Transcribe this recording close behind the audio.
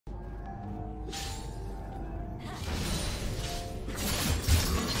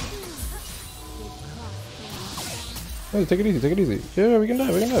Hey, take it easy, take it easy. Yeah, we can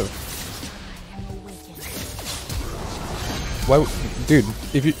dive, we can dive. Why, dude,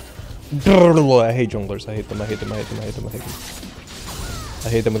 if you... I hate junglers, I hate them, I hate them, I hate them, I hate them, I hate them. I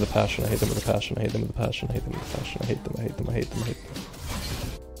hate them with a passion, I hate them with a passion, I hate them with a passion, I hate them with a passion, I hate them, I hate them, I hate them, I hate them.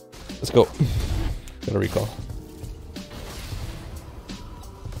 Let's go. Gotta recall.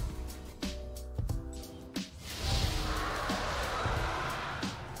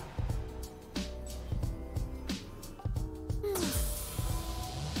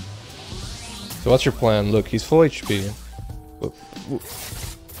 So what's your plan? Look, he's full HP.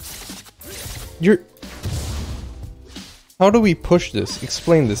 You're... How do we push this?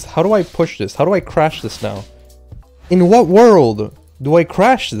 Explain this. How do I push this? How do I crash this now? In what world do I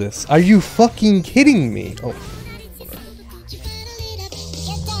crash this? Are you fucking kidding me? Oh.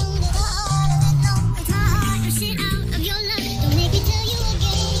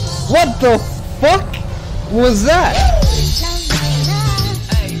 What the fuck was that?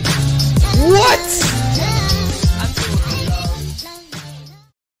 What?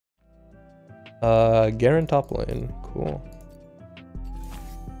 Garen top lane. Cool.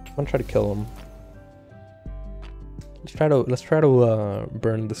 I'm gonna try to kill him. Let's try to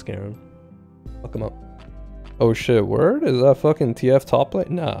burn this Garen. Fuck him up. Oh shit, word? Is that fucking TF top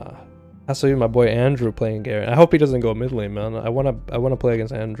lane? Nah. Has to be my boy Andrew playing Garen. I hope he doesn't go mid lane, man. I wanna play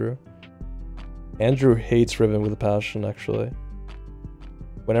against Andrew. Andrew hates Riven with a passion, actually.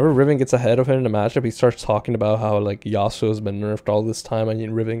 Whenever Riven gets ahead of him in a matchup, he starts talking about how like Yasuo has been nerfed all this time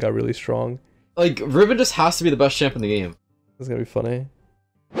and Riven got really strong. Like, Riven just has to be the best champ in the game. This is gonna be funny.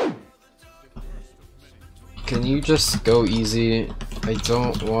 Can you just go easy? I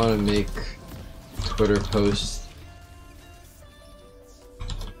don't want to make Twitter posts.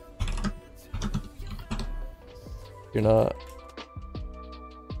 You're not.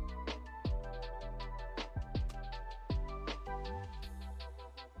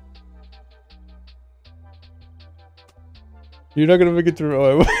 You're not gonna make it through.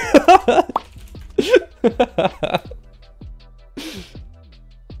 Oh,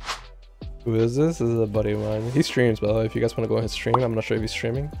 who is this? This is a buddy of mine. He streams, by the way. If you guys want to go on his stream, I'm not sure if he's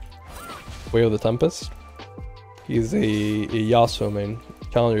streaming. Way of the Tempest. He's a Yasuo main.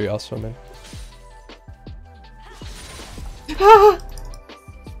 Challenger Yasuo main.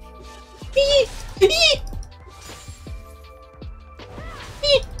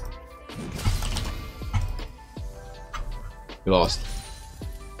 We lost.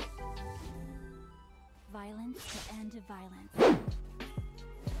 Violence to end violence.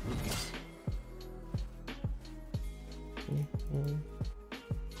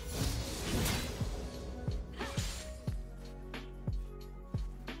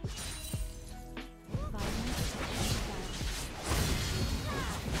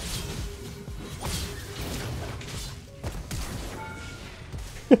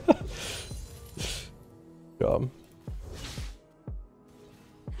 Job.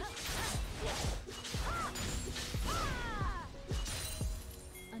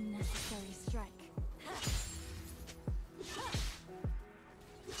 Unnecessary strike.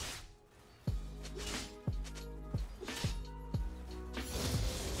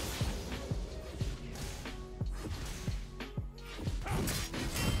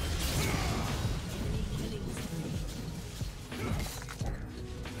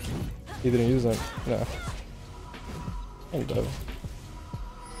 He didn't use it. No. I'm dead.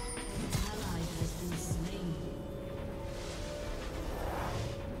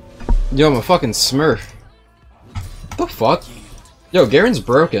 Yo, I'm a fucking smurf. What the fuck? Yo, Garen's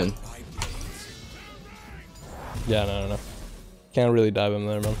broken. Yeah, no. Can't really dive him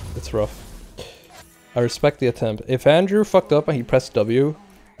there, man. It's rough. I respect the attempt. If Andrew fucked up and he pressed W,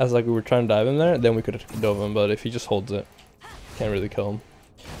 as like we were trying to dive him there, then we could have dove him, but if he just holds it, can't really kill him.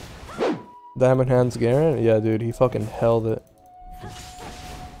 Diamond Hands Garen? Yeah, dude, he fucking held it.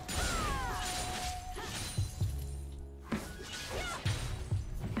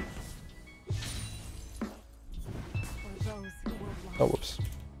 Oh, whoops.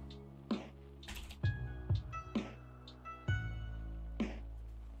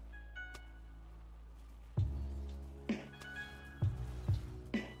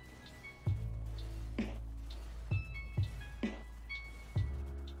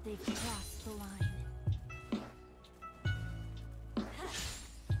 They've crossed the line. An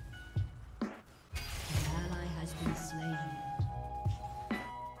ally has been slain.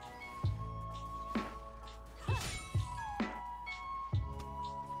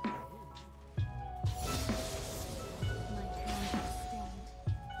 My hand is stained.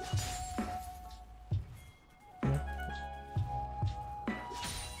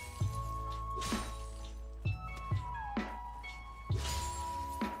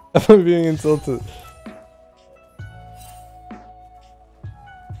 I'm being insulted.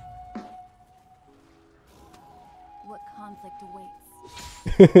 What conflict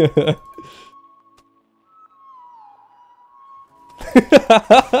awaits?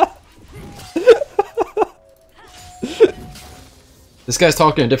 This guy's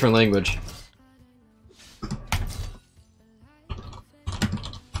talking a different language.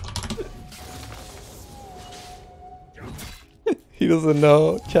 He doesn't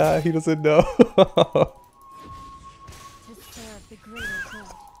know, chat. He doesn't know. To serve the greater good.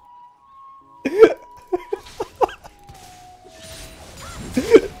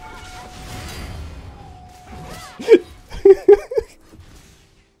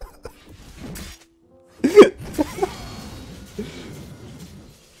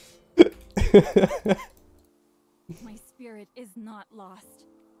 My spirit is not lost.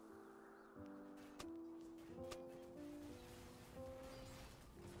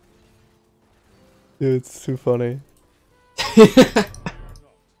 Dude, it's too funny.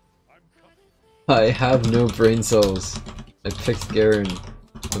 I have no brain cells. I picked Garen.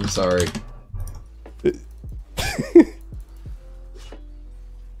 I'm sorry. It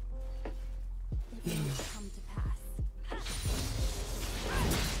will come to pass.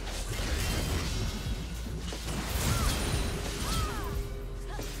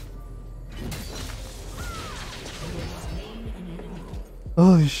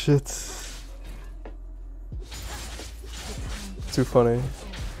 Holy shit. Too funny.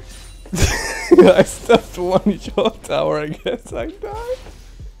 I stepped one shot tower, I guess I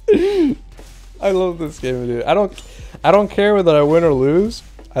died. I love this game, dude. I don't care whether I win or lose.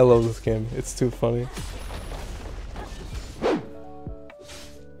 I love this game. It's too funny. For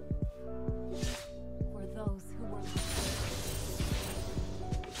those who were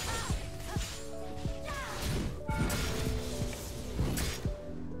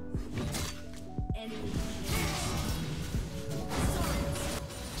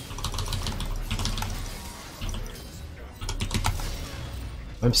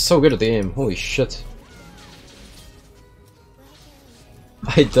I'm so good at the aim. Holy shit.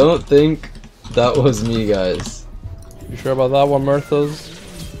 I don't think that was me, guys. You sure about that one, Murthos?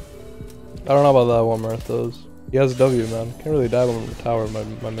 I don't know about that one, Murthos. He has W, man. Can't really dive on the tower, my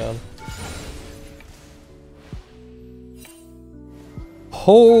man.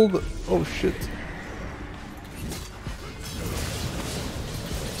 Hold. Oh shit.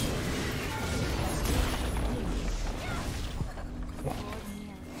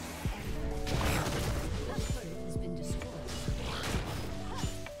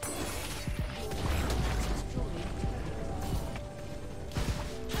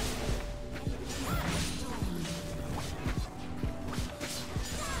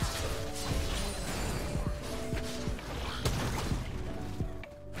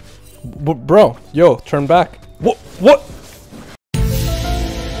 Bro, yo, turn back. What? What?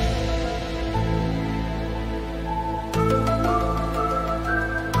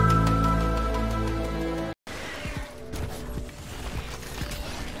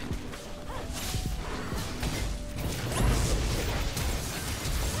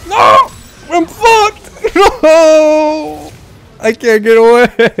 No! I'm fucked! No! I can't get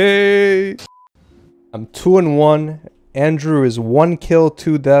away! I'm 2-1. Andrew is 1 kill,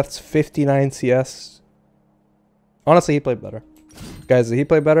 2 deaths, 59 CS. Honestly, he played better. Guys, did he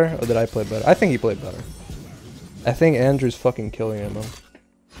play better or did I play better? I think he played better. I think Andrew's fucking killing him, man.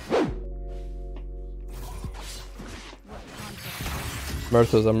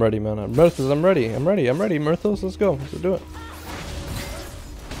 Murthos, I'm ready, man. Murthos, I'm ready. I'm ready. Murthos, let's go. Let's do it.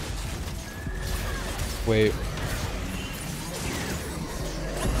 Wait.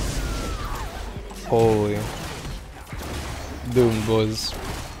 Holy. Doom, boys.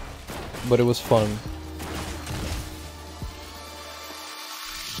 But it was fun.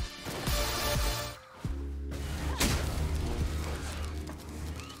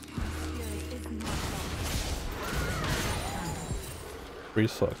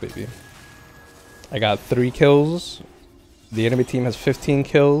 Freeze fuck, baby. I got 3 kills. The enemy team has 15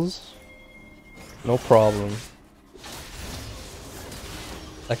 kills. No problem.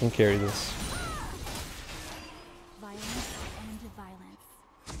 I can carry this. violence and violence.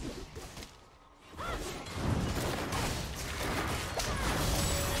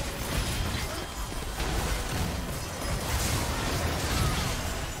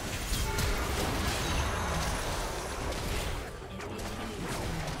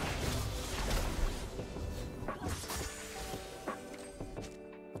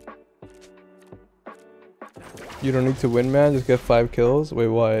 You don't need to win, man. Just get 5 kills. Wait,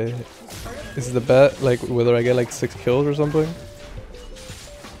 why? Is the bet like whether I get like 6 kills or something?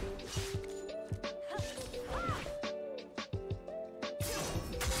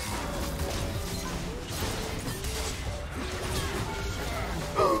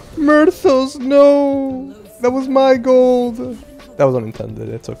 Myrthos, no! That was my gold! That was unintended,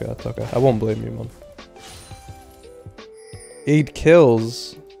 it's okay, it's okay. I won't blame you, man. 8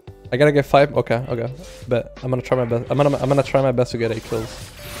 kills. I gotta get 5. Okay, okay. Bet. I'm gonna try my best. I'm gonna try my best to get 8 kills.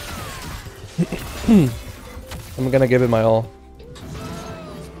 I'm gonna give it my all.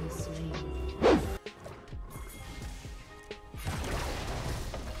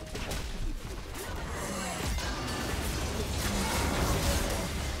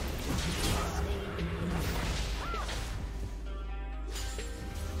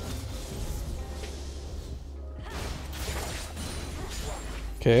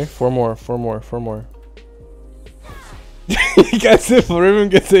 Okay, 4 more. You guys, if Riven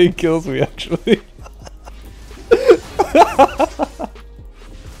gets 8 kills, we actually...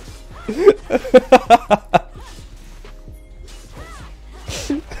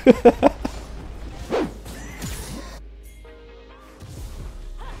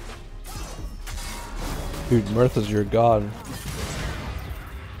 Dude, Mirtha's your god.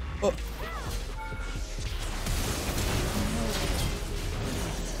 Oh.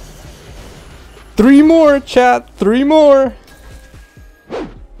 Three more, chat. 3 more.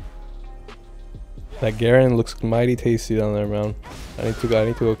 That Garen looks mighty tasty down there, man. I need to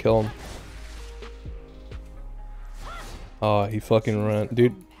go kill him. Oh, he fucking ran,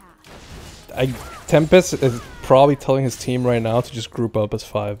 dude. Tempest is probably telling his team right now to just group up as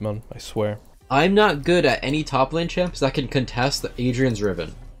 5, man. I swear. I'm not good at any top lane champs that can contest Adrian's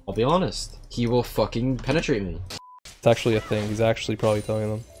Riven. I'll be honest. He will fucking penetrate me. It's actually a thing. He's actually probably telling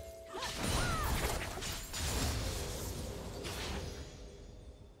them.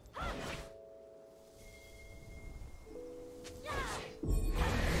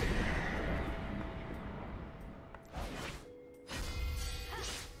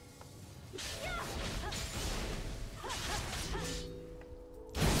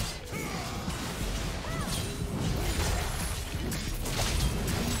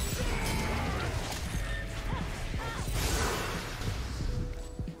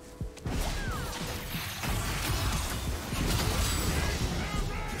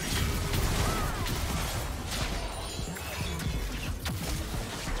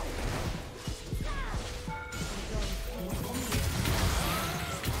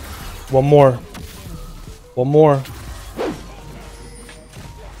 One more.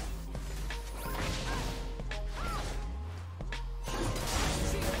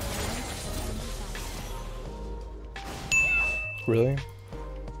 Really?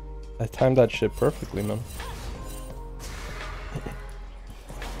 I timed that shit perfectly, man.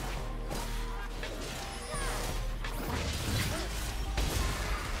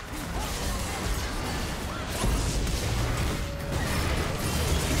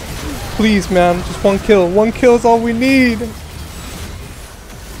 Please, man, just 1 kill. 1 kill is all we need.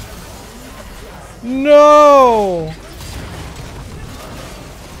 No!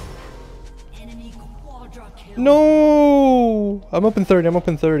 No! I'm up in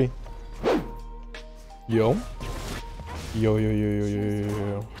 30. Yo. Yo.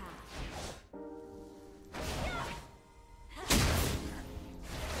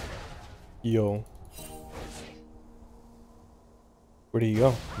 Yo. Where did he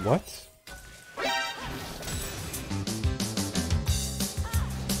go? What?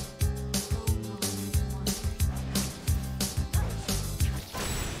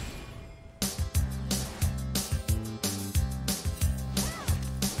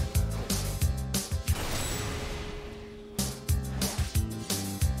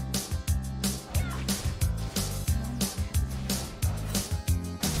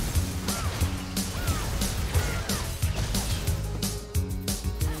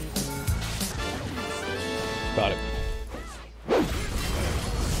 Got it.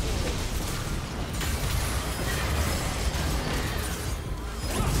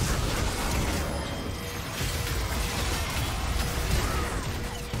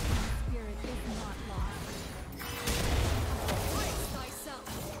 Spirit is not lost. Brace thyself.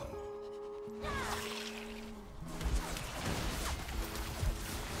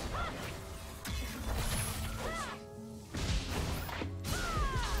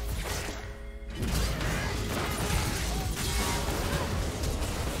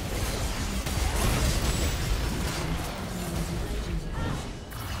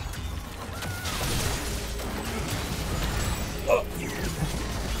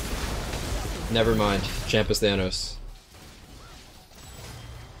 Never mind. Tempest Thanos.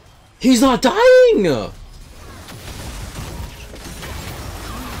 He's not dying! No!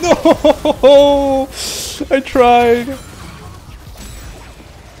 I tried.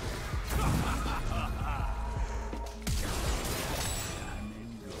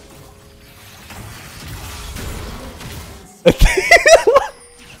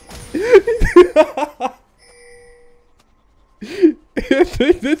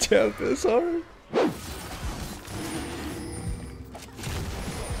 The Tempest hard.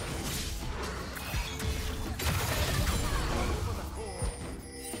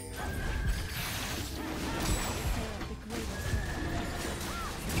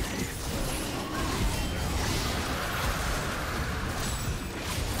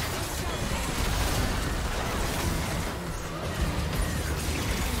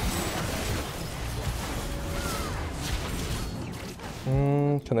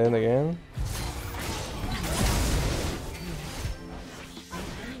 Can I end the game?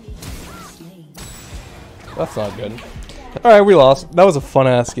 That's not good. Alright, we lost. That was a fun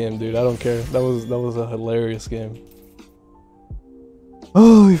ass game, dude. I don't care. That was a hilarious game.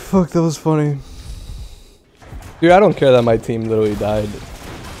 Holy fuck, that was funny. Dude, I don't care that my team literally died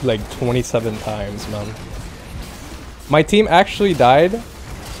like 27 times, man. My team actually died.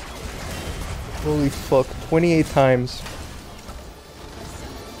 Holy fuck, 28 times.